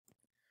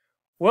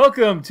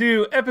Welcome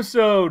to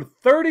episode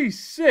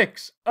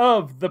 36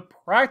 of the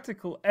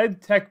Practical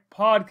EdTech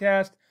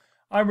Podcast.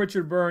 I'm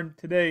Richard Byrne.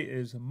 Today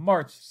is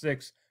March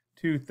 6,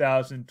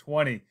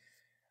 2020.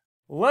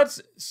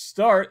 Let's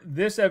start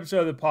this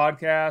episode of the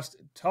podcast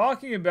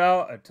talking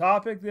about a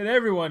topic that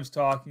everyone's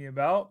talking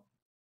about,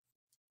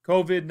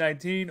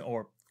 COVID-19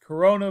 or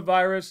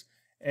coronavirus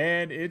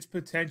and its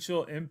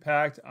potential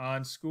impact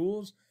on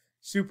schools.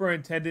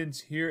 Superintendents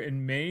here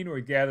in Maine were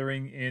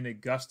gathering in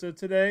Augusta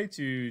today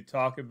to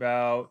talk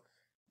about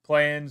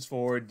plans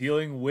for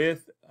dealing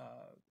with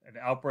an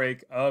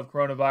outbreak of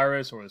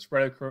coronavirus or the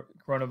spread of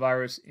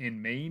coronavirus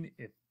in Maine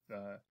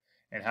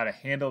and how to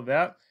handle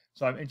that.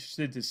 So I'm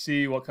interested to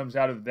see what comes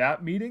out of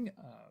that meeting.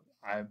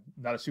 I'm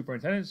not a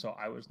superintendent, so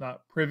I was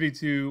not privy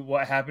to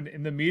what happened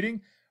in the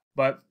meeting,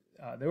 but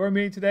they were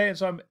meeting today, and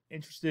so I'm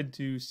interested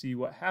to see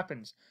what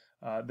happens.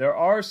 There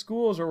are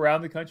schools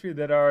around the country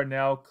that are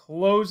now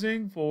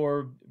closing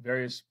for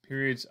various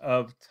periods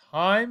of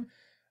time.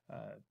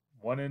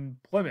 One in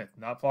Plymouth,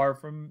 not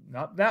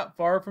that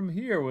far from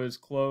here, was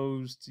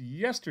closed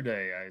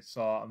yesterday. I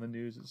saw that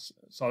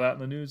in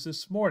the news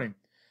this morning.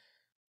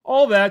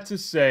 All that to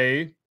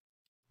say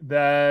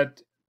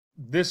that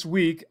this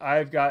week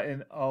I've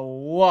gotten a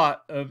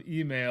lot of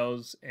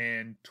emails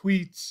and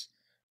tweets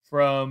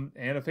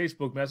and a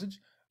Facebook message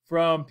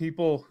from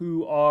people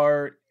who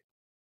are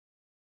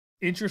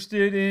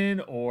interested in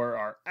or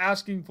are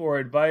asking for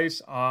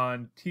advice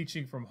on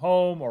teaching from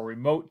home or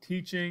remote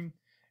teaching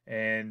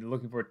and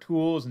looking for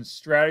tools and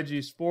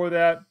strategies for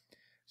that.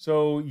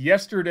 So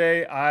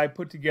yesterday I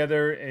put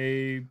together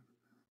a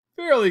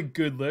fairly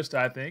good list,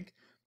 I think,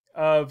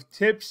 of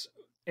tips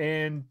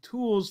and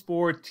tools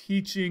for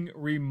teaching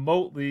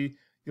remotely.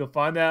 You'll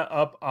find that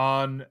up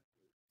on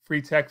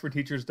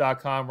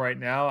freetechforteachers.com right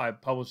now. I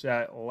published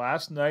that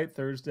last night,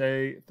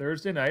 Thursday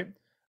night,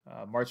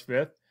 March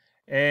 5th.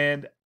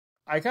 And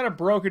I kind of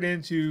broke it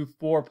into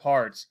 4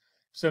 parts.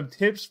 Some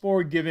tips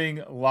for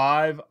giving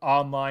live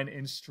online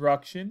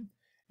instruction.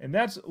 And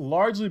that's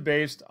largely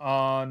based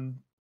on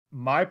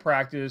my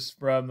practice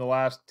from the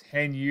last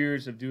 10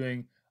 years of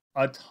doing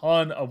a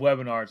ton of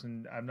webinars.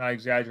 And I'm not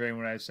exaggerating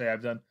when I say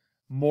I've done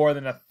more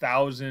than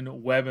 1,000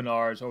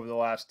 webinars over the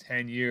last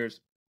 10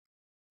 years.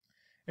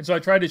 And so I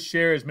tried to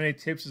share as many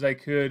tips as I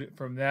could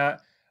from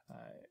that.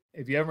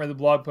 If you haven't read the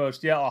blog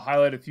post yet, I'll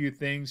highlight a few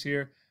things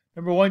here.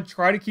 Number 1,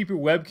 try to keep your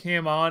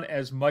webcam on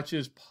as much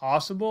as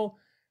possible.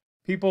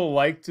 People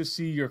like to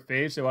see your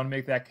face. They want to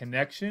make that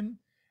connection.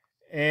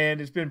 And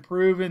it's been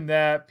proven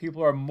that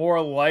people are more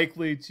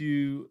likely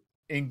to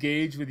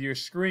engage with your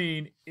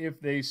screen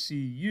if they see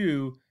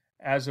you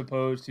as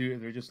opposed to if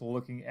they're just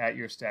looking at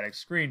your static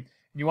screen.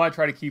 And you want to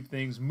try to keep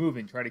things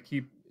moving. Try to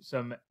keep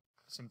some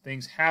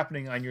things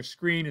happening on your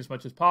screen as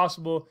much as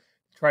possible.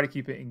 Try to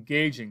keep it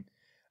engaging.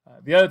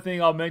 The other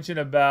thing I'll mention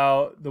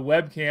about the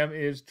webcam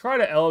is try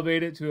to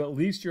elevate it to at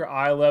least your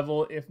eye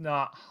level, if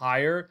not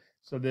higher,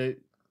 so that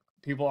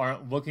people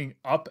aren't looking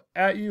up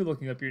at you,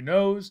 looking up your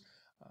nose.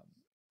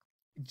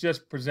 It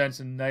just presents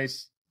a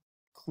nice,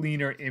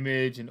 cleaner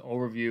image and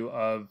overview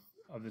of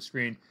the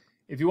screen.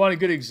 If you want a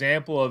good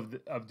example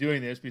of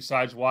doing this,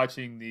 besides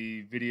watching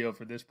the video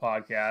for this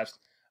podcast,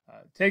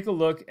 take a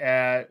look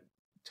at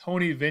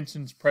Tony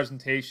Vincent's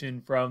presentation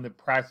from the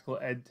Practical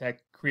EdTech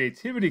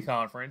Creativity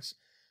Conference.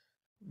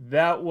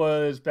 That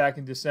was back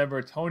in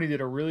December. Tony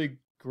did a really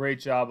great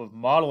job of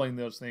modeling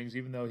those things,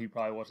 even though he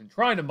probably wasn't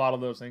trying to model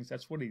those things.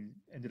 That's what he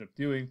ended up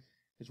doing.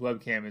 His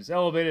webcam is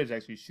elevated. It's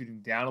actually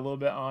shooting down a little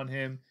bit on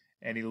him,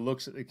 and he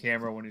looks at the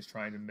camera when he's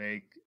trying to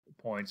make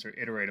points or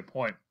iterate a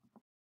point.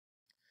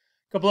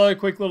 A couple other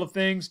quick little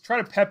things.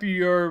 Try to pepper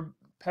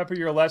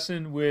your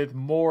lesson with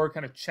more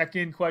kind of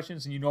check-in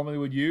questions than you normally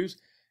would use.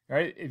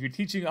 Right? If you're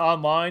teaching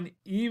online,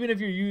 even if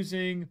you're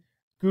using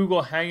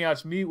Google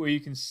Hangouts Meet, where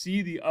you can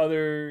see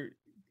the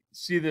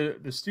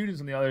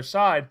students on the other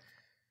side,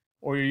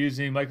 or you're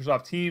using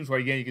Microsoft Teams, where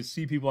again you can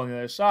see people on the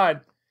other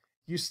side,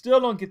 you still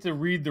don't get to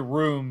read the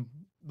room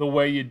the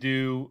way you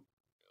do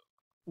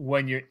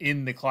when you're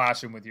in the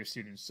classroom with your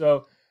students.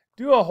 So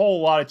do a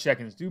whole lot of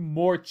check-ins. Do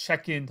more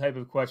check-in type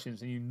of questions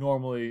than you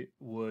normally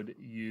would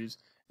use,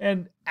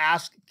 and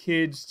ask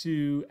kids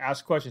to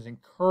ask questions.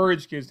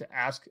 Encourage kids to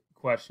ask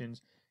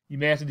questions. You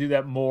may have to do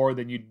that more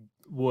than you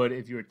would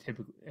if you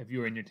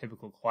were in your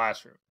typical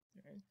classroom.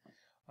 Okay?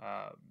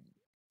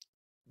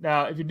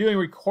 Now, if you're doing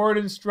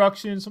recorded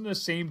instruction, some of the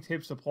same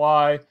tips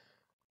apply.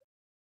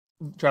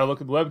 Try to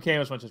look at the webcam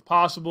as much as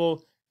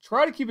possible.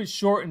 Try to keep it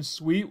short and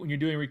sweet when you're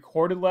doing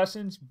recorded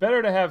lessons.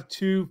 Better to have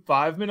 2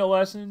 5-minute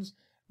lessons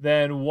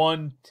than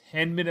 1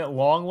 10-minute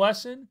long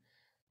lesson.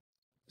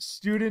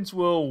 Students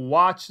will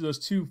watch those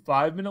 2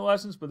 5-minute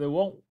lessons, but they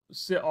won't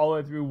sit all the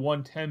way through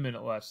 1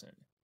 10-minute lesson.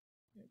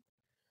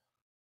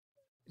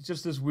 It's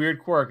just this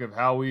weird quirk of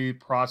how we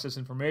process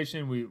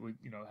information. We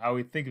how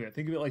we think of it.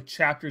 Think of it like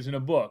chapters in a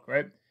book,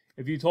 right?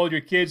 If you told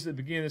your kids at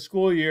the beginning of the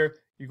school year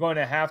you're going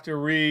to have to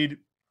read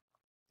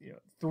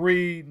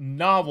 3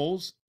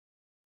 novels,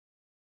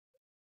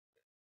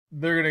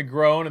 they're going to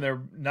groan and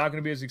they're not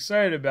going to be as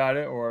excited about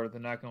it, or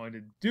they're not going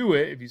to do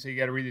it if you say you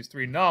got to read these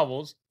 3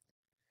 novels,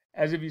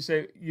 as if you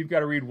say you've got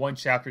to read 1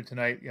 chapter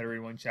tonight, you got to read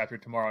 1 chapter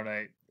tomorrow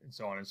night, and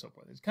so on and so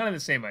forth. It's kind of the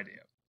same idea.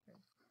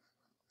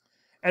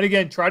 And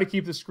again, try to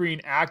keep the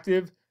screen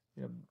active.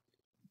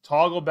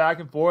 Toggle back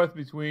and forth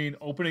between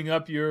opening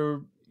up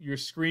your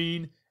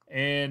screen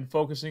and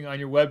focusing on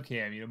your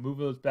webcam. Move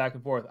those back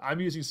and forth.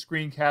 I'm using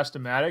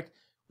Screencast-O-Matic,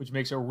 which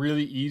makes it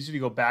really easy to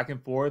go back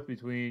and forth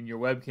between your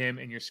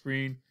webcam and your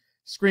screen.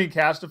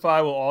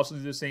 Screencastify will also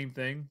do the same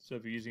thing. So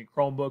if you're using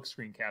Chromebook,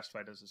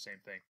 Screencastify does the same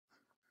thing.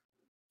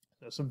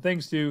 So some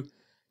things to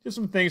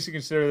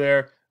consider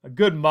there. A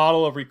good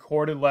model of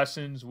recorded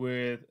lessons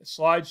with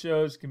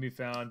slideshows can be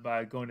found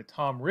by going to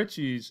Tom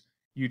Ritchie's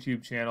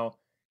YouTube channel.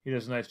 He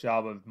does a nice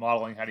job of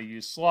modeling how to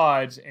use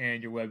slides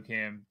and your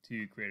webcam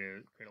to create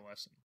a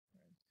lesson.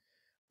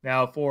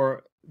 Now,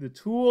 for the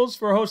tools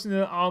for hosting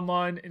the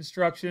online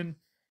instruction,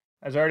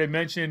 as I already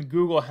mentioned,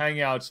 Google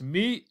Hangouts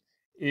Meet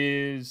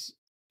is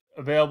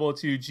available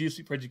to G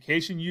Suite for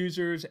Education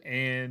users,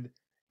 and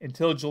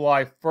until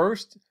July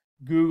 1st,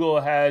 Google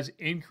has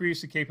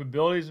increased the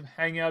capabilities of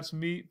Hangouts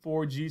Meet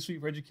for G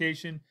Suite for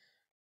Education,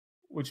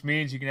 which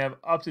means you can have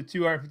up to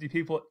 250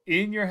 people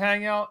in your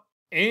Hangout,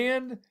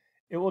 and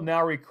it will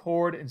now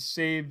record and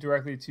save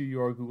directly to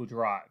your Google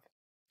Drive.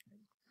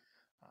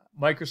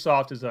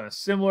 Microsoft has done a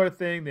similar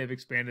thing. They've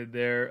expanded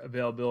their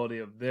availability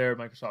of their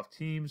Microsoft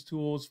Teams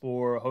tools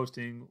for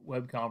hosting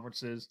web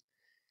conferences.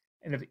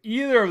 And if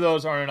either of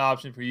those aren't an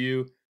option for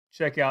you,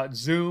 check out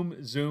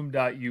Zoom,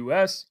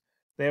 zoom.us.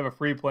 They have a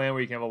free plan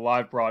where you can have a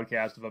live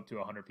broadcast of up to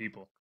 100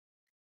 people.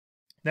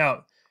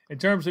 Now, in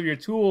terms of your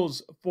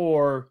tools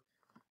for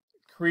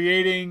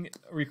creating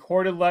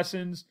recorded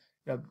lessons,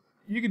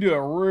 you can do it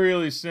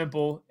really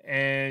simple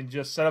and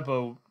just set up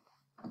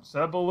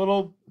a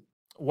little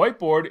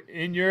whiteboard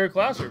in your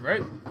classroom,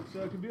 right?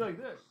 So it can be like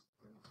this.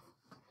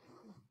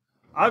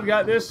 I've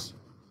got this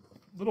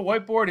little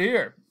whiteboard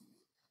here.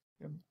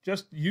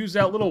 Just use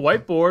that little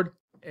whiteboard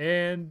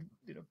and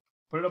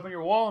put it up on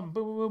your wall and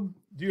boom, boom, boom,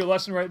 do your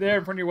lesson right there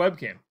in front of your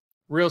webcam.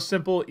 Real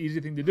simple,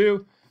 easy thing to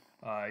do.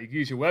 You can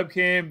use your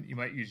webcam. You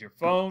might use your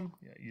phone.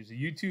 Use a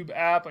YouTube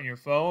app on your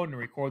phone and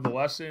record the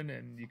lesson,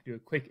 and you can do a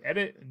quick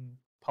edit and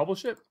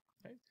publish it.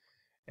 Okay?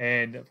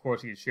 And of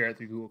course, you can share it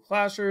through Google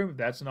Classroom if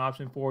that's an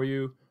option for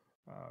you,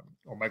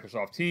 or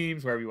Microsoft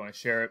Teams, wherever you want to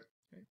share it.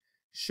 Okay?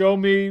 Show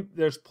Me.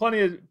 There's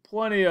plenty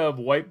of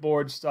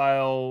whiteboard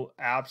style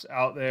apps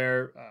out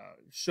there.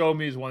 Show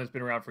Me is one that's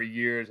been around for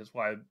years. That's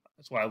why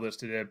I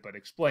listed it. But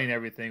Explain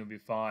Everything would be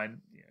fine.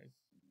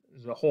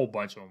 There's a whole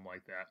bunch of them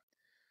like that.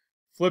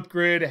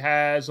 Flipgrid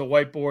has a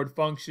whiteboard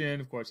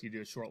function. Of course, you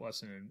do a short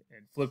lesson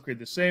in Flipgrid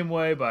the same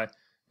way by,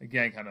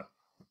 again, kind of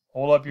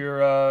hold up your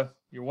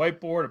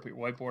whiteboard or put your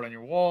whiteboard on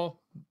your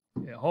wall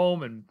at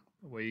home, and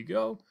away you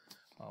go.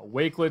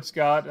 Wakelet's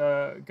got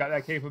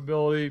that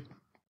capability.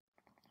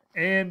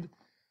 And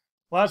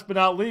last but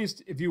not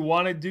least, if you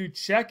want to do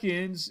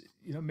check-ins,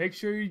 make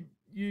sure you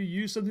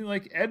use something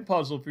like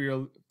Edpuzzle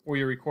for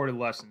your recorded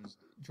lessons.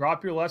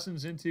 Drop your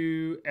lessons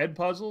into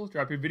Edpuzzle.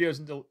 Drop your videos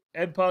into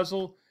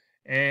Edpuzzle.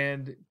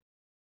 And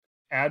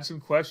add some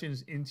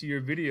questions into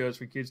your videos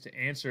for kids to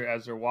answer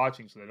as they're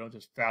watching, so they don't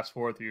just fast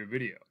forward through your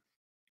video.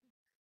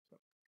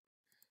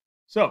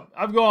 So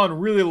I've gone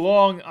really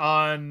long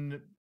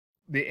on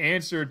the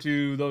answer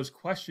to those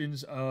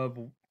questions of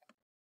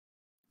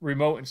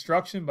remote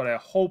instruction, but I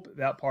hope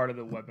that part of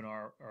the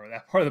webinar or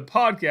that part of the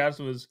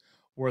podcast was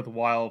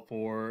worthwhile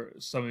for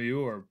some of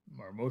you or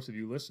most of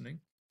you listening.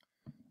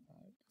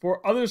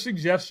 For other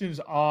suggestions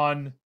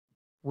on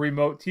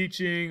remote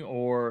teaching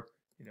or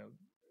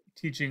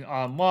teaching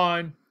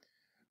online,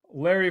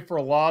 Larry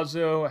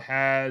Ferlazzo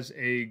has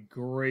a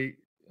great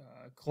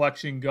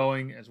collection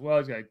going as well.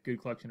 He's got a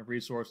good collection of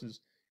resources.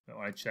 You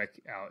want to check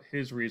out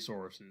his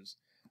resources.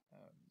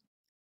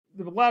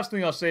 The last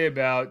thing I'll say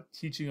about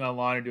teaching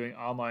online or doing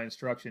online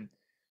instruction,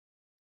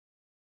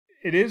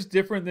 it is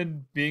different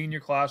than being in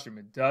your classroom.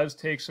 It does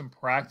take some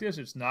practice.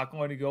 It's not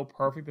going to go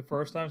perfect the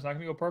first time. It's not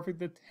going to go perfect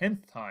the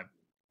 10th time.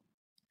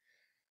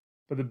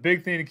 But the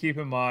big thing to keep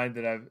in mind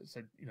that I've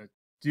said,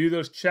 do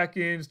those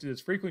check-ins, do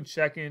those frequent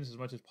check-ins as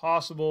much as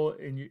possible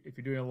if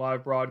you're doing a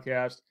live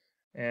broadcast,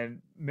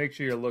 and make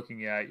sure you're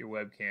looking at your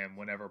webcam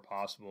whenever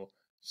possible.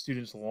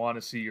 Students want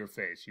to see your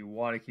face. You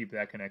want to keep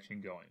that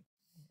connection going.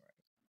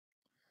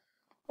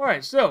 All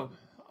right, so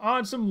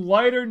on some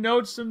lighter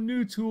notes, some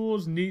new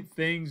tools, neat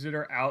things that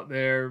are out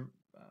there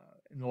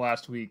in the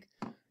last week.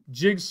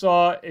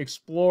 Jigsaw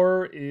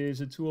Explorer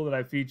is a tool that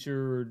I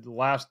featured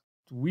last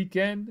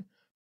weekend.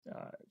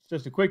 It's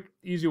just a quick,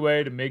 easy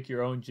way to make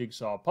your own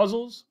jigsaw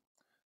puzzles.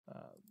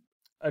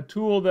 A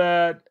tool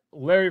that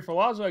Larry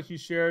Ferlazzo actually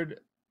shared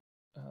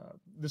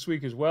this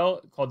week as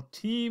well, called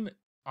Team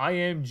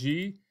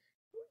IMG,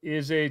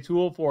 is a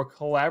tool for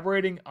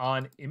collaborating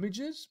on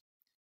images.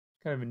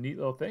 Kind of a neat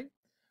little thing.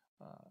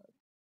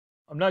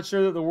 I'm not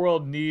sure that the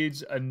world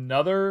needs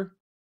another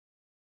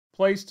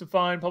place to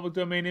find public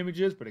domain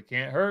images, but it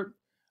can't hurt.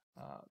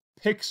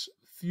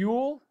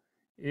 PixFuel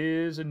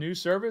is a new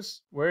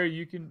service where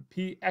you can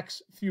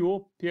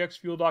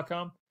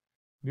pxfuel.com,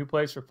 new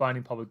place for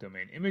finding public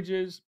domain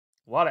images.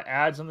 A lot of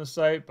ads on the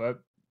site,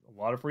 but a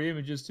lot of free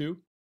images too.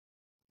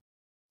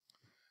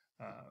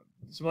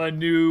 Some other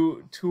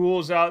new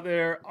tools out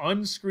there,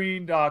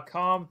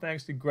 unscreen.com.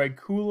 Thanks to Greg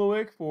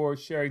Kulowick for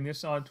sharing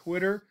this on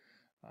Twitter.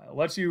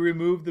 Lets you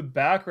remove the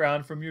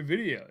background from your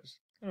videos.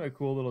 Kind of a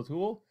cool little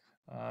tool.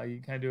 You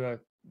can kind of do a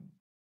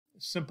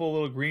simple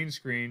little green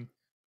screen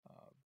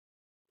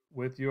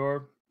with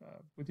your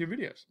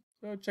videos.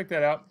 So check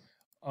that out,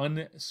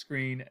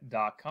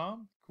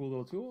 unscreen.com. Cool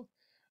little tool.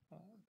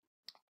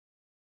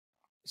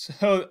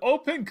 So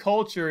Open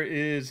Culture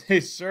is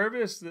a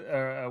service,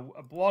 a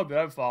blog that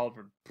I've followed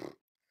for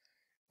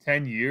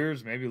 10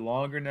 years, maybe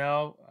longer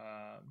now.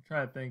 I'm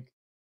trying to think.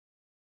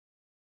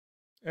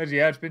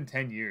 Yeah, it's been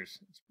 10 years.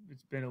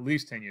 It's been at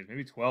least 10 years,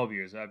 maybe 12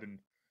 years. I've been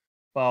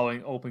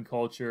following Open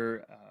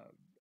Culture.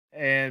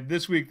 And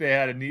this week they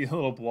had a neat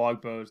little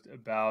blog post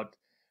about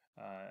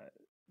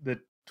the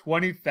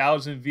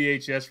 20,000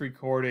 VHS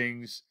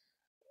recordings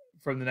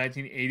from the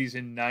 1980s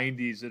and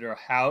 90s that are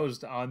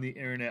housed on the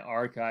Internet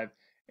Archive.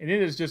 And it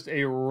is just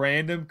a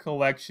random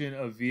collection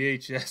of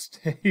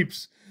VHS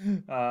tapes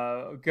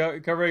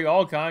covering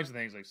all kinds of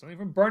things, like something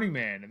from Burning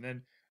Man. And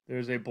then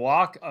there's a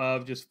block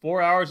of just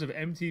 4 hours of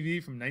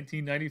MTV from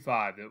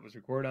 1995 that was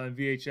recorded on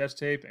VHS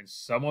tape, and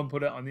someone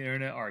put it on the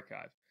Internet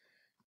Archive.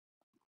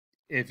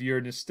 If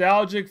you're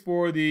nostalgic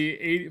for the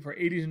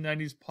 80s and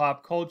 90s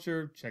pop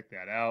culture, check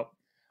that out.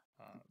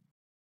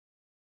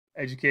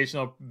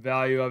 Educational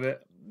value of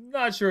it,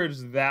 not sure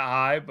it's that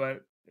high,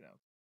 but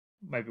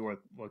might be worth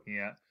looking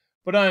at.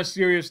 But on a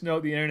serious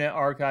note, the Internet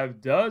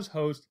Archive does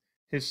host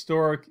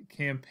historic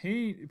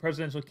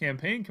presidential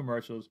campaign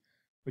commercials,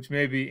 which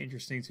may be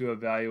interesting to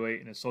evaluate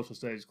in a social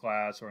studies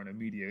class or in a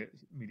media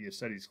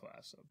studies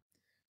class.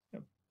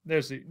 So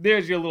there's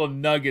your little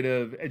nugget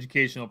of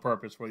educational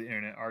purpose for the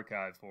Internet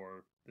Archive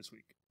for this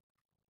week.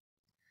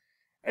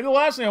 And the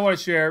last thing I want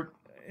to share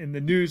in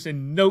the news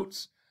and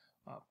notes,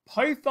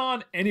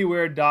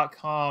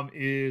 PythonAnywhere.com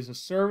is a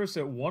service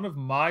that one of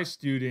my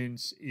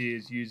students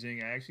is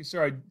using. I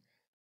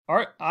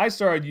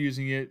started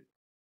using it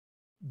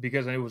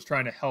because I was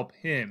trying to help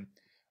him.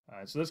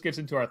 So this gets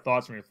into our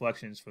thoughts and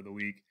reflections for the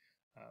week.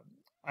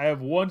 I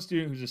have one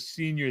student who's a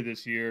senior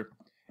this year,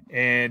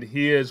 and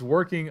he is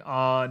working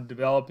on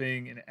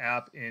developing an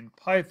app in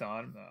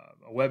Python,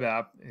 a web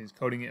app, and he's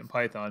coding it in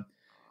Python.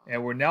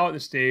 And we're now at the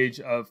stage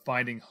of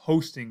finding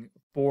hosting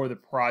for the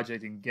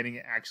project and getting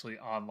it actually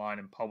online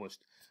and published.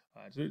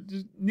 So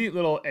just neat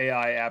little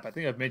AI app. I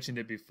think I've mentioned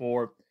it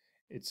before.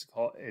 It's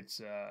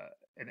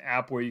an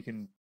app where you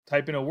can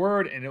type in a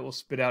word and it will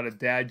spit out a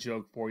dad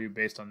joke for you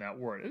based on that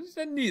word. It's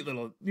a neat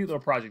little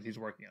project he's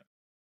working on.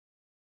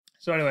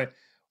 So anyway,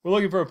 we're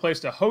looking for a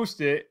place to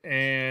host it,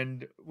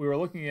 and we were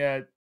looking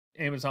at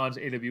Amazon's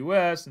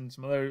AWS and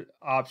some other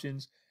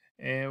options,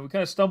 and we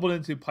kind of stumbled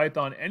into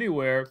Python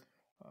Anywhere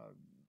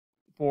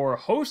for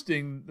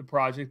hosting the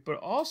project, but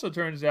also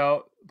turns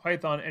out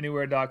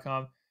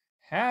PythonAnywhere.com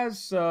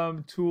has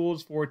some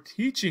tools for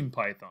teaching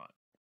Python.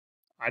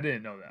 I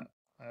didn't know that.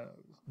 I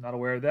was not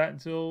aware of that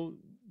until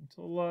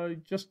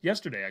just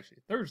yesterday, actually,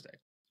 Thursday.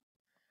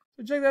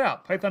 So check that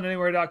out,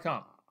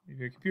 PythonAnywhere.com. If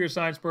you're a computer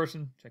science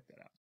person, check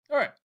that out. All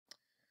right.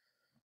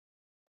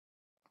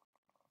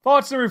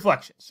 Thoughts and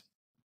reflections.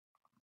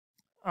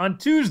 On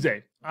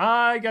Tuesday,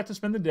 I got to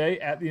spend the day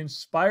at the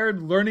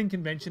Inspired Learning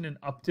Convention in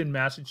Upton,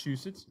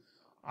 Massachusetts.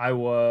 I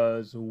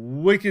was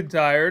wicked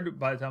tired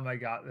by the time I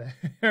got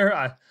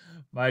there.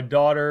 My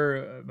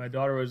daughter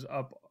was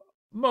up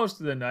most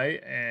of the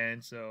night,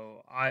 and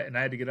so I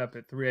had to get up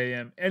at 3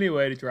 a.m.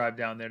 anyway to drive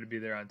down there to be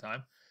there on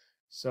time.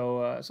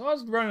 So I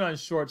was running on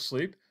short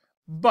sleep,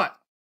 but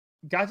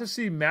got to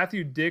see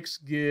Matthew Dix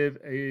give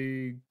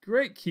a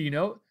great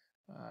keynote.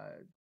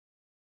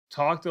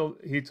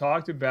 He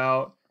talked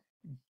about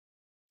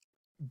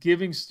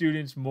giving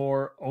students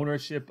more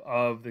ownership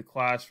of the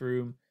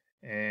classroom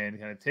and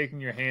kind of taking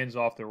your hands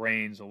off the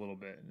reins a little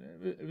bit.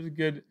 It was a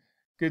good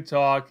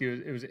talk.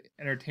 It was an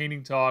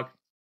entertaining talk.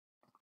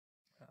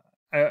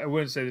 I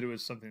wouldn't say that it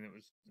was something that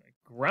was like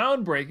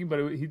groundbreaking,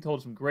 but he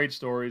told some great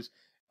stories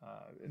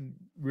and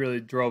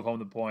really drove home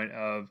the point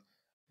of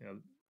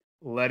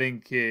letting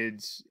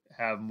kids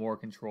have more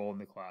control in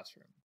the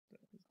classroom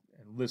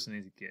and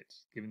listening to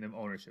kids, giving them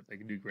ownership. They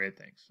can do great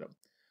things.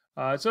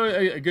 So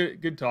a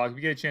good talk. If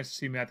you get a chance to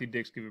see Matthew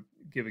Dix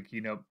give a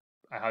keynote,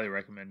 I highly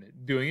recommend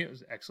doing it. It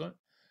was excellent.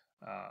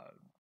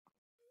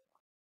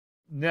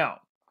 Now,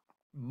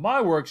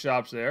 my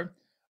workshops there,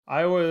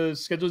 I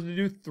was scheduled to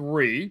do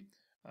 3.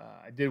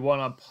 I did one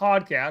on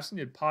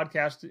podcasting,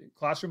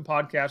 Classroom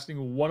Podcasting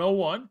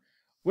 101,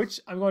 which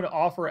I'm going to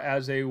offer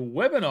as a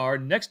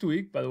webinar next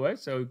week, by the way.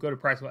 So go to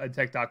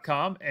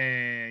practicaledtech.com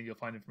and you'll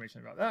find information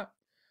about that.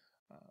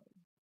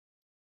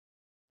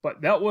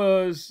 But that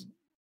was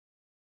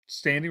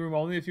standing room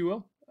only, if you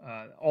will.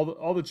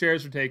 All the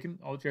chairs were taken.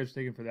 All the chairs were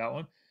taken for that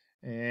one.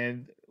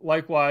 And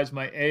likewise,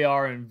 my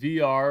AR and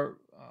VR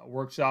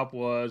workshop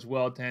was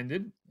well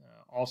attended,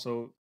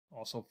 also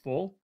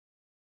full.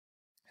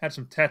 Had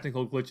some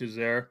technical glitches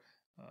there,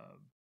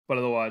 but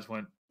otherwise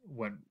went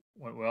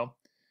well.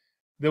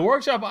 The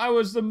workshop I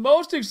was the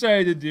most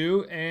excited to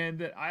do, and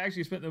that I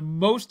actually spent the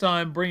most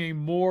time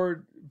bringing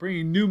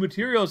new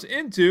materials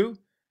into,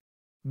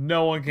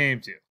 no one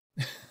came to.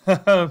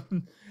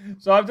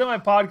 So I've done my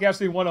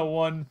podcasting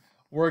 101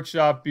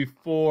 workshop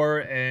before,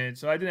 and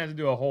so I didn't have to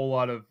do a whole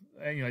lot of,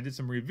 I did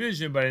some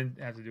revision, but I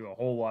didn't have to do a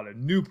whole lot of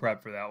new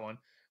prep for that one.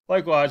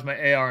 Likewise,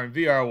 my AR and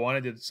VR one, I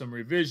did some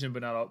revision,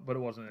 but it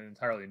wasn't an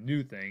entirely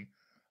new thing.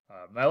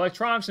 My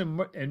electronics and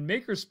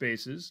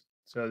makerspaces.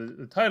 So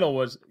the title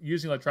was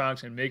Using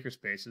Electronics and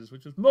Makerspaces,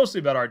 which was mostly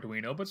about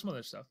Arduino, but some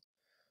other stuff.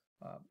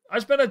 I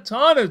spent a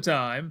ton of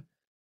time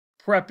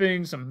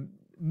prepping some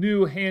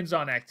new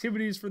hands-on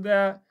activities for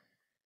that.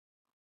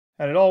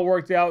 And it all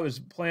worked out. It was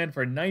planned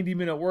for a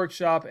 90-minute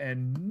workshop,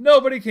 and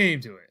nobody came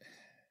to it.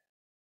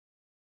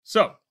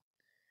 So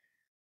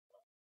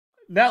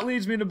that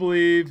leads me to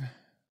believe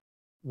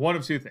one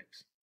of two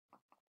things.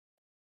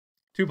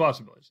 Two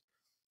possibilities.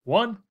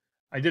 One,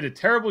 I did a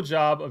terrible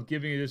job of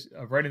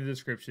writing the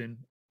description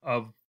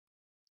of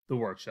the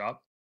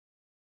workshop.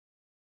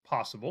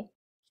 Possible.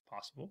 It's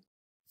possible.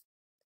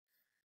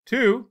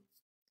 Two,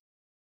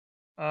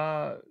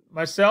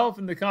 myself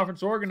and the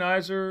conference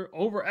organizer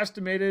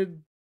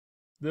overestimated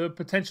the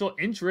potential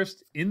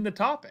interest in the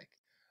topic.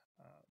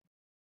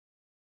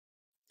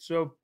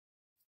 So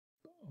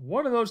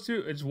one of those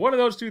two, it's one of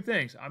those two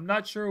things. I'm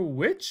not sure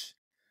which.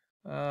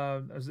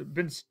 I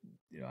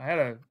had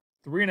a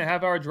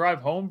 3.5-hour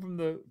drive home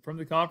from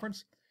the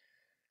conference,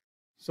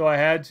 so I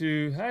had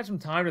some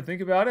time to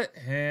think about it,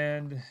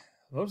 and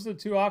those are the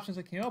two options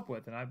I came up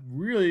with, and I'm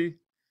really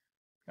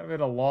kind of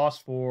at a loss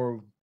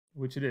for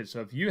which it is.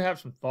 So if you have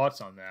some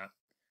thoughts on that,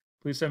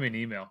 please send me an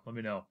email. Let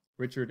me know.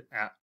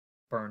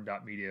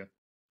 Richard@burn.media.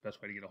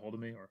 Best way to get a hold of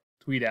me, or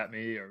tweet at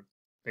me, or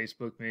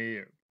Facebook me,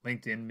 or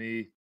LinkedIn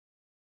me.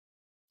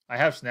 I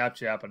have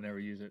Snapchat, but I never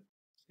use it,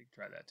 so you can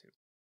try that too.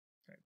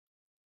 Right.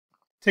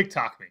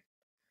 TikTok me.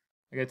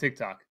 I got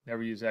TikTok.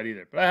 Never use that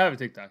either, but I have a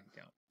TikTok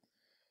account.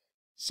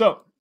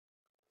 So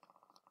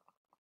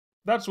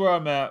that's where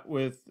I'm at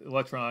with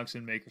electronics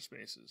and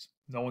makerspaces.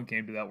 No one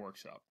came to that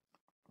workshop.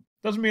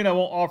 Doesn't mean I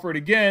won't offer it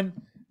again.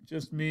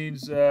 Just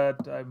means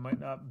that I might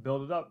not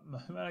build it up.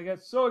 I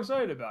get so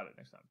excited about it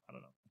next time. I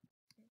don't know.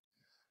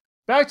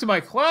 Back to my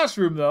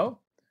classroom, though.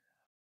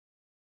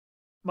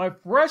 My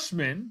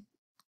freshmen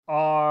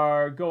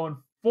are going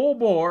full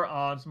bore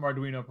on some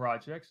Arduino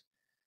projects.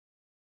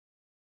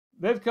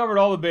 They've covered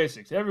all the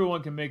basics.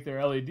 Everyone can make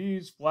their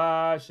LEDs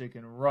flash. They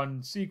can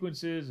run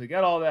sequences. They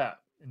got all that.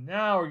 And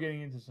now we're getting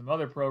into some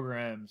other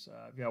programs.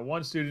 I've got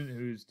one student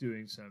who's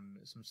doing some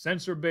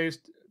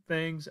sensor-based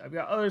things. I've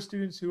got other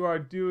students who are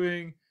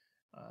doing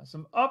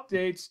some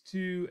updates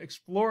to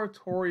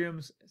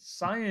Exploratorium's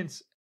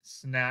Science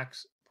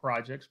Snacks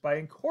projects by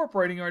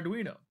incorporating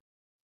Arduino.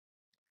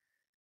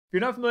 If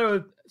you're not familiar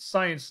with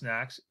Science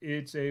Snacks,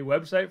 it's a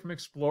website from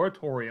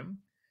Exploratorium,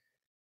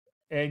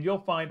 and you'll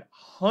find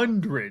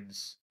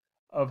hundreds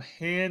of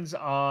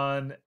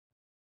hands-on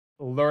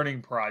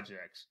learning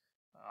projects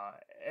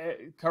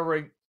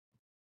covering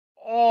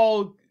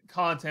all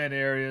content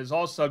areas,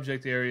 all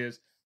subject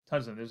areas,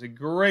 tons of them. There's a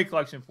great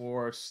collection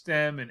for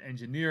STEM and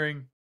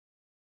engineering.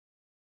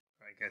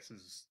 I guess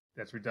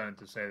that's redundant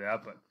to say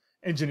that, but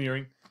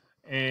engineering.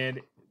 And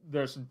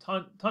there's some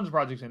tons of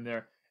projects in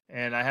there.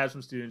 And I have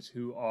some students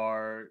who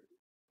are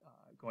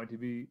going to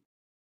be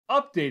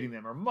updating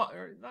them, or not,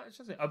 I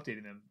shouldn't say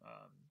updating them,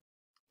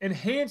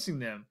 enhancing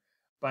them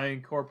by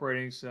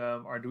incorporating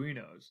some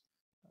Arduinos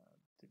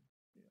to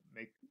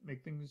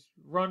make things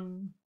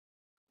run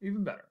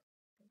even better.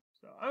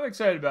 So I'm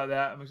excited about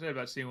that. I'm excited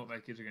about seeing what my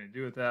kids are going to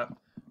do with that.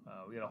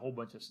 We got a whole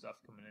bunch of stuff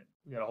coming in.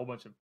 We got a whole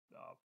bunch of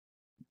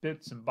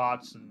bits and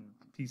bots and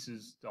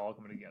pieces all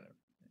coming together.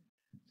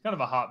 It's kind of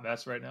a hot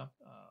mess right now,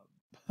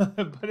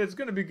 but it's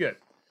going to be good.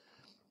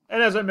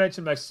 And as I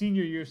mentioned, my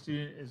senior year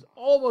student is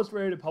almost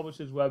ready to publish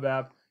his web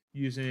app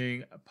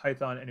using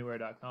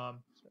pythonanywhere.com.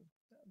 So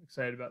I'm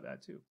excited about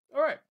that too.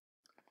 All right.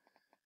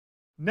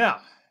 Now,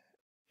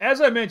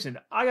 as I mentioned,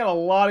 I got a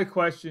lot of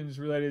questions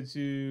related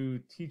to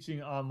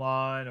teaching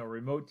online or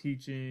remote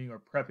teaching or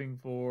prepping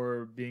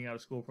for being out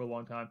of school for a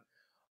long time.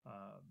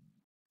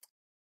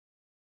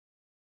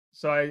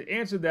 So I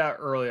answered that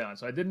early on.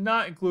 So I did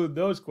not include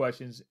those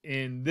questions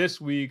in this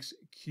week's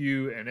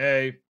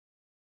Q&A.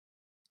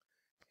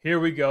 Here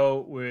we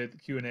go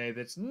with Q&A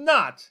that's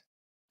not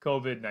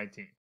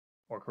COVID-19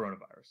 or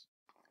coronavirus.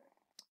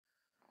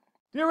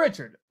 Dear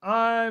Richard,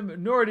 I'm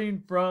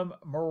Noordine from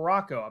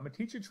Morocco. I'm a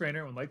teacher trainer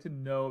and would like to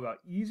know about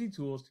easy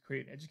tools to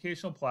create an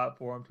educational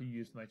platform to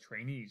use with my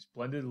trainees,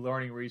 blended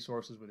learning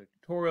resources with their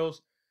tutorials,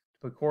 to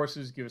put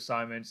courses, give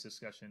assignments,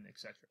 discussion,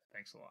 etc.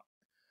 Thanks a lot.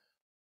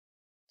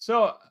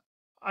 So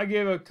I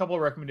gave a couple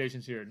of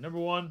recommendations here. Number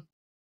one,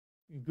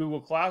 Google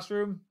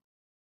Classroom.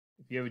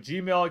 If you have a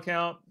Gmail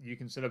account, you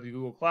can set up your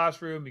Google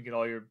Classroom. You get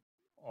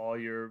all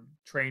your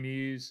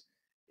trainees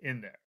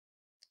in there.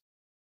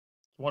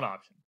 It's one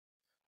option.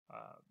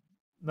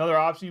 Another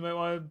option you might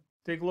want to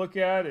take a look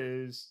at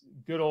is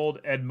good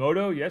old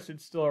Edmodo. Yes,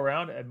 it's still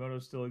around.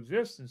 Edmodo still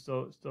exists and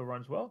still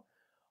runs well.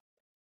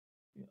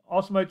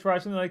 Also might try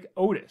something like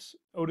Otis.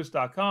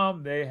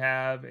 Otis.com. They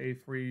have a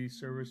free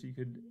service you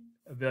could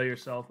avail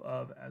yourself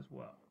of as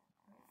well.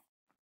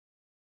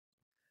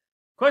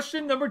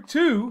 Question number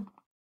 2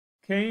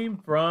 came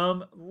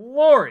from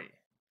Lori.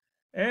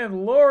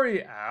 And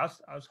Lori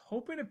asked, I was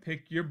hoping to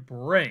pick your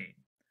brain.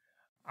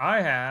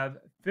 I have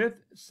 5th,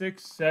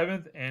 6th,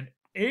 7th, and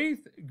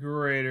 8th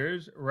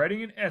graders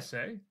writing an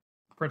essay,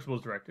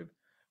 principal's directive,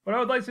 but I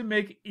would like to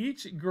make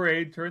each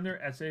grade turn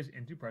their essays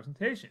into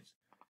presentations.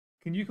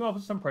 Can you come up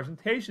with some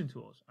presentation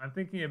tools? I'm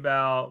thinking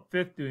about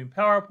 5th doing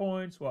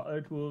PowerPoints. What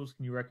other tools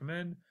can you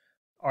recommend?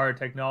 Our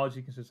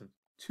technology consists of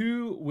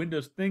 2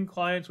 Windows Thin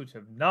clients, which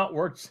have not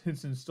worked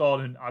since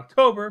installed in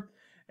October.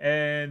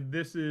 And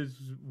this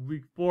is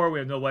week 4. We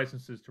have no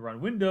licenses to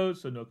run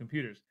Windows, so no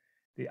computers.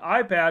 The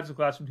iPads the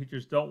classroom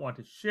teachers don't want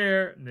to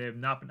share, and they have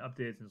not been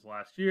updated since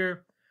last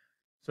year.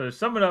 So to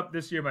sum it up,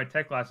 this year my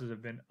tech classes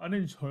have been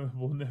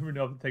unenjoyable. Never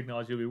know if the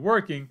technology will be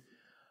working.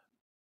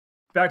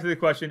 Back to the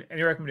question,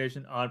 any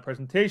recommendation on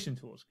presentation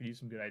tools? Could use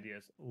some good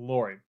ideas.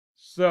 Lori.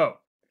 So,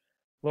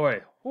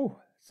 Lori,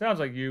 sounds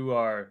like you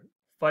are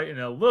fighting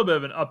a little bit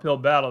of an uphill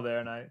battle there,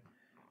 and I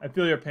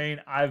feel your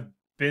pain. I've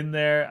been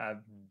there.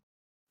 I've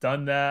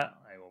done that.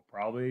 I will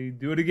probably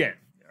do it again.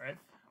 All right.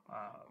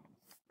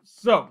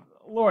 So,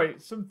 Lori,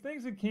 some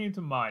things that came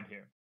to mind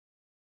here.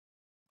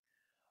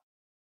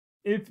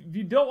 If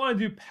you don't want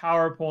to do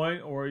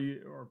PowerPoint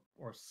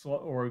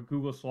or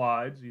Google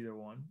Slides, either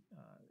one,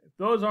 if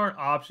those aren't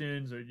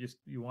options, or just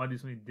you want to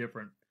do something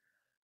different,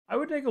 I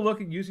would take a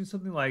look at using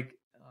something like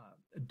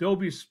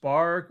Adobe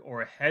Spark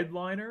or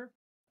Headliner.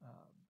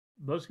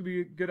 Those could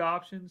be good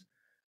options.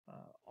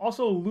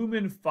 Also,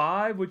 Lumen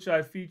 5, which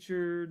I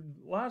featured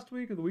last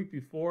week or the week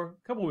before,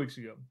 a couple of weeks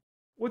ago.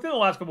 Within the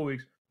last couple of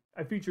weeks,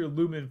 I featured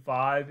Lumen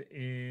 5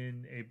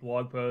 in a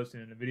blog post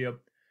and in a video.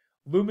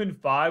 Lumen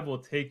 5 will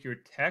take your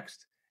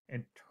text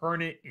and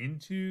turn it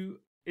into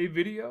a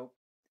video.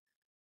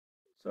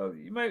 So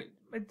you might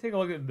take a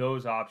look at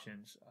those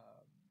options.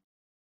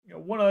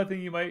 One other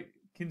thing you might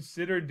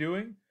consider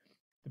doing,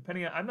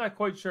 depending on, I'm not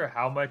quite sure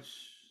how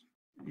much,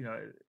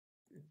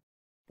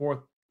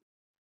 5th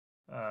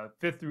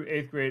through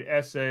 8th grade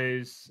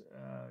essays,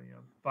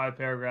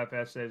 5-paragraph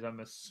essays, I'm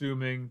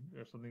assuming,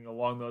 or something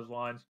along those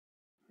lines.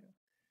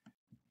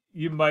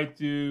 You might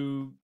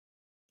do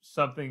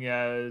something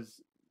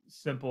as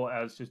simple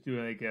as just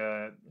doing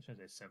I shouldn't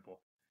say simple.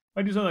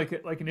 Might do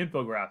something like an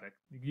infographic.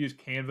 You can use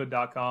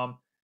canva.com,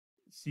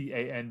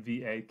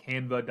 C-A-N-V-A,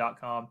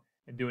 canva.com,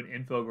 and do an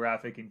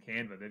infographic in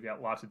Canva. They've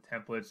got lots of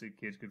templates that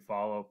kids could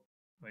follow.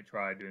 Might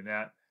try doing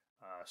that.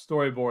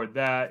 Storyboard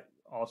that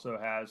also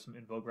has some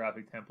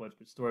infographic templates,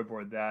 but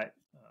Storyboard that,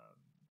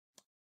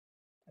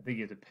 I think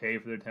you have to pay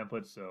for their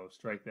templates, so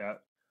strike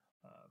that.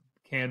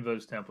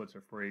 Canva's templates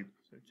are free,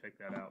 so check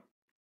that out.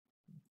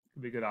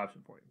 Could be a good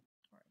option for you.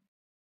 All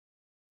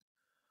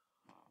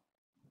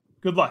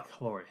right. Good luck,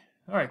 Lori.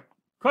 All right.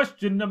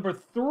 Question number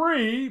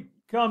 3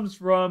 comes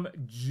from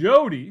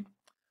Jody,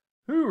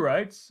 who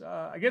writes,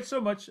 I get so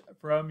much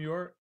from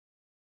your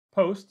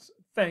posts.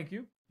 Thank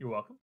you. You're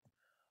welcome.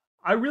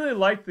 I really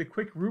like the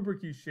quick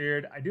rubric you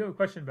shared. I do have a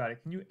question about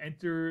it. Can you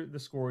enter the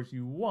scores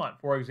you want?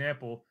 For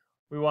example,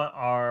 we want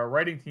our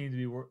writing team to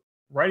be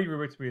writing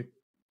rubric to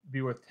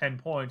be worth 10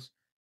 points.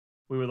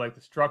 We would like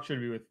the structure to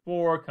be worth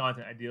 4,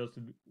 content ideals to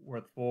be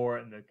worth 4,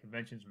 and the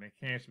conventions and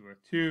mechanics to be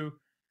worth 2.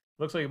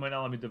 Looks like it might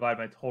not let me divide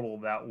my total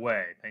that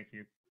way. Thank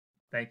you.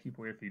 Thank you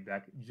for your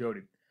feedback,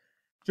 Jody.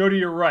 Jody,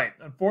 you're right.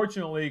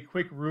 Unfortunately,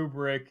 quick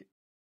rubric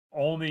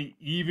only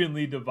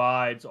evenly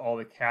divides all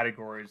the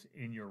categories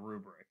in your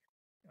rubric.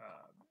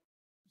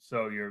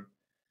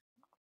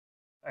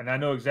 And I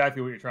know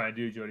exactly what you're trying to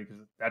do, Jody, because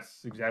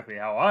that's exactly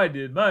how I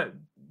do my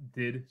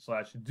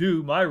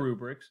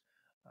rubrics.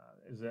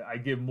 Is that I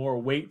give more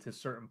weight to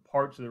certain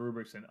parts of the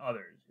rubrics than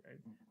others. Right?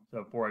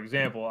 So, for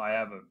example, I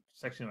have a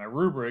section of my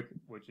rubric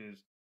which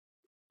is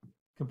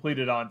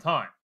completed on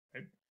time.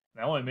 Right?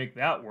 And I only make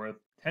that worth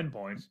 10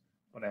 points,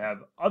 but I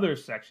have other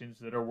sections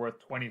that are worth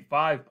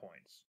 25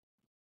 points.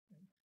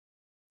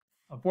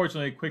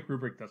 Unfortunately, Quick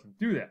Rubric doesn't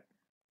do that.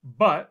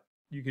 But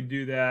you can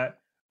do that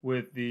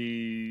with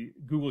the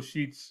Google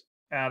Sheets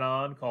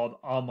add-on called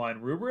Online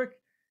Rubric.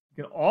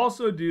 You can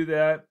also do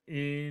that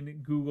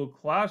in Google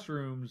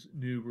Classroom's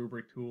new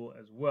rubric tool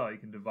as well. You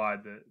can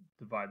divide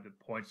the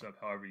points up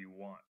however you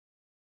want.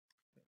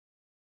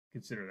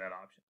 Consider that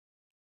option.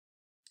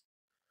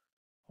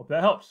 Hope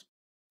that helps.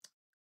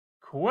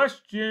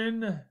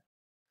 Question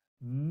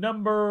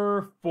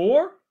number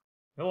 4.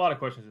 A lot of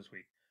questions this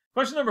week.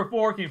 Question number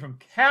 4 came from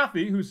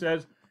Kathy, who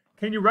says,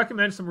 can you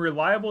recommend some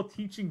reliable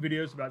teaching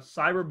videos about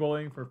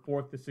cyberbullying for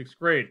 4th to 6th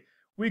grade?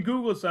 We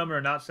Googled some and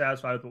are not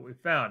satisfied with what we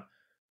found.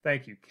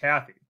 Thank you,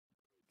 Kathy.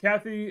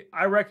 Kathy,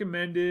 I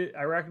recommended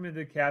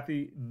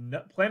Kathy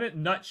Planet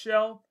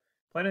Nutshell.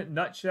 Planet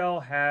Nutshell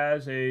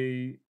has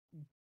a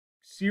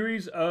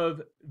series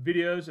of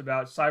videos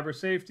about cyber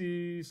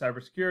safety,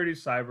 cyber security,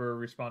 cyber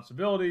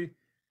responsibility.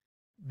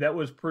 that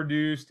was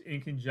produced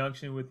in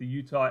conjunction with the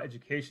Utah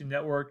Education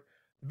Network.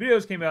 The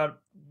videos came out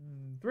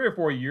 3 or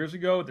 4 years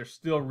ago. They're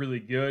still really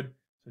good,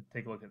 so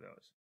take a look at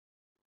those.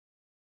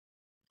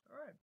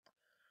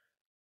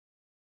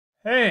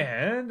 All right.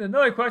 And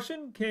another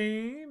question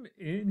came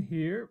in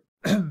here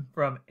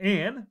from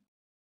Anne.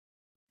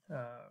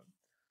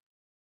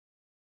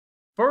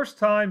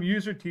 First-time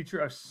user teacher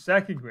of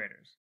second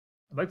graders.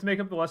 I'd like to make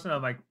up the lesson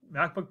on my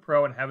MacBook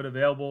Pro and have it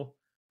available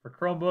for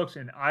Chromebooks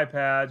and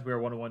iPads. We are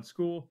one-to-one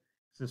school.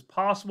 Is this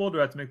possible? Do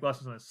I have to make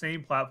lessons on the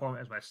same platform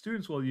as my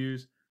students will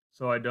use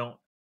so I don't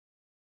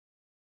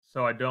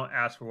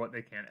ask for what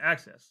they can't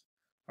access?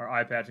 Our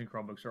iPads and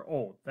Chromebooks are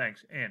old.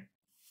 Thanks, Ann.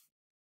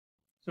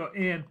 So,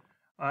 Ann,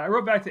 I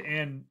wrote back to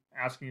Ann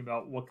asking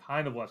about what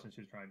kind of lessons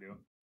she was trying to do.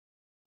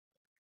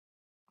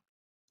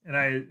 And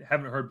I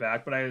haven't heard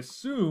back, but I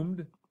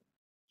assumed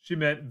she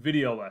meant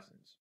video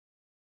lessons.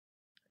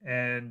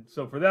 And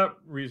so for that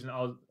reason,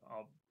 I'll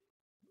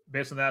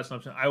based on that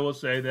assumption, I will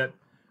say that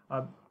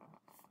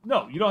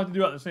no, you don't have to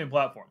do it on the same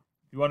platform.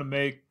 If you want to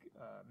make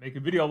a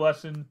video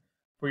lesson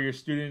for your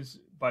students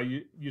by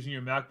using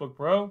your MacBook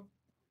Pro,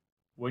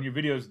 when your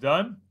video is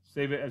done,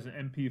 save it as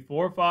an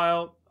MP4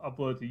 file,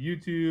 upload it to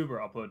YouTube, or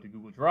upload it to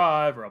Google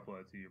Drive, or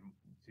upload it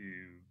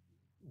to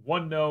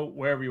OneNote,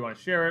 wherever you want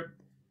to share it,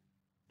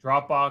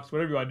 Dropbox,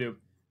 whatever you want to do.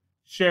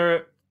 Share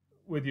it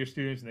with your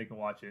students, and they can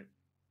watch it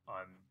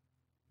on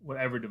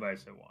whatever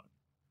device they want.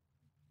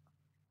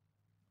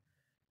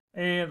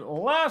 And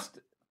last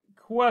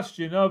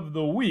question of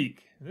the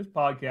week. This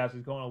podcast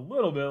is going a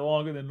little bit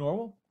longer than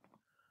normal.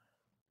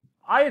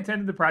 I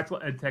attended the Practical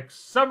EdTech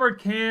Summer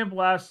Camp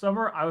last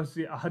summer. I was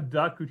the odd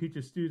duck who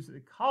teaches students at the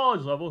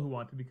college level who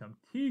want to become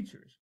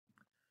teachers.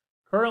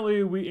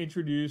 Currently, we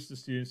introduce the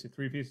students to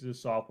 3 pieces of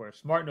software: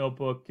 Smart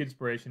Notebook,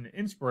 Kidspiration, and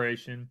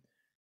Inspiration.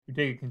 We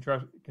take a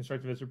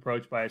constructivist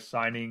approach by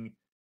assigning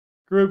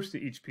groups to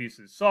each piece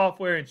of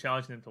software and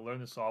challenging them to learn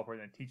the software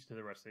and then teach to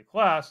the rest of the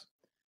class.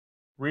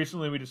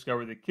 Recently, we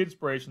discovered that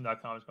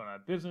Kidspiration.com has gone out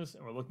of business,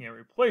 and we're looking at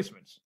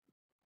replacements.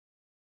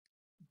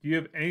 Do you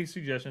have any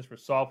suggestions for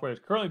software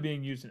that's currently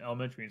being used in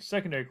elementary and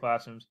secondary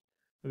classrooms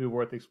that would be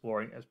worth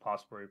exploring as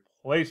possible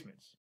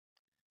replacements?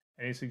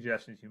 Any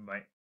suggestions you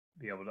might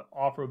be able to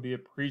offer would be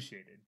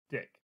appreciated.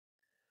 Dick.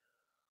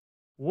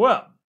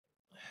 Well,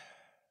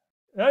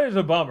 that is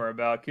a bummer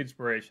about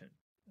Kidspiration.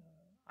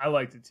 I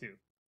liked it too.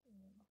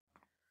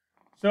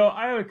 So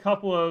I have a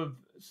couple of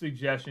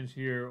suggestions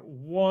here.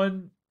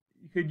 One,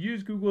 you could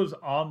use Google's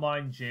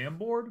online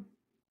Jamboard.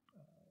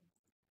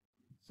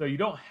 So you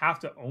don't have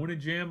to own a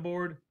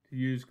Jamboard to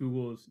use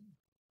Google's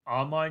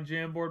online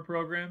Jamboard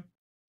program.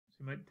 So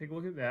you might take a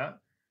look at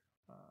that.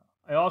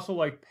 I also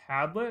like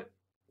Padlet.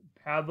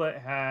 Padlet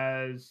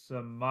has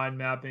some mind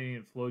mapping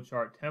and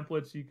flowchart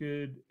templates you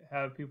could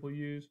have people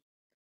use.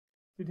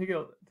 So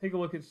take a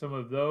look at some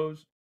of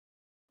those.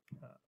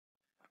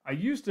 I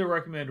used to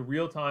recommend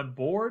Real-Time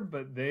Board,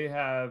 but they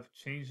have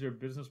changed their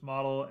business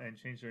model and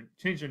changed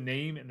their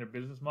name and their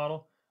business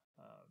model.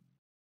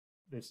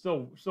 It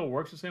still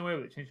works the same way,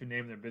 but they changed their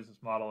name and their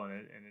business model,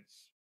 and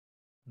it's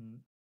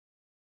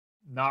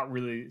not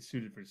really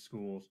suited for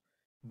schools,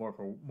 more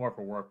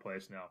for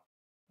workplace now.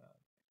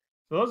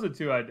 So those are the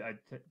two I'd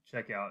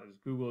check out: is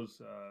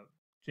Google's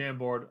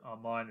Jamboard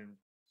online, and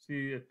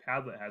see if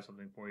Padlet has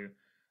something for you.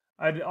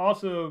 I'd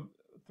also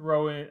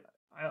throw in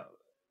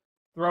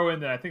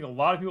that I think a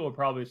lot of people would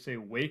probably say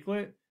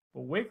Wakelet,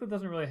 but Wakelet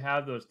doesn't really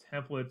have those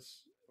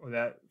templates or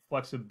that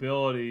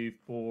flexibility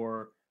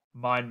for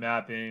mind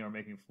mapping or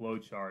making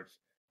flowcharts.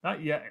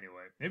 Not yet,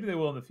 anyway. Maybe they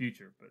will in the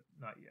future, but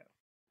not yet.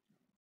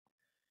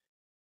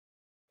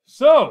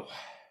 So,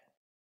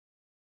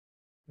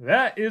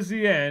 that is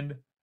the end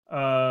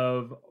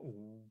of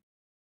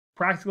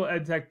Practical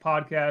EdTech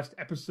Podcast,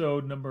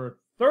 episode number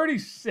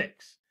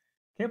 36.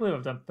 Can't believe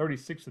I've done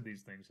 36 of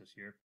these things this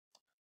year.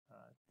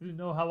 Didn't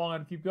know how long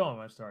I'd keep going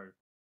when I started.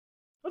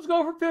 Let's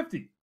go for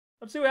 50.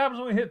 Let's see what happens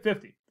when we hit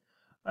 50.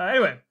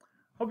 Anyway,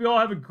 hope you all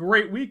have a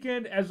great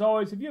weekend. As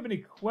always, if you have any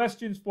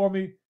questions for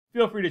me,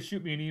 feel free to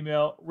shoot me an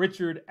email,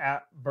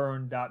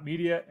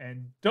 richard@byrne.media.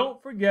 And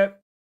don't forget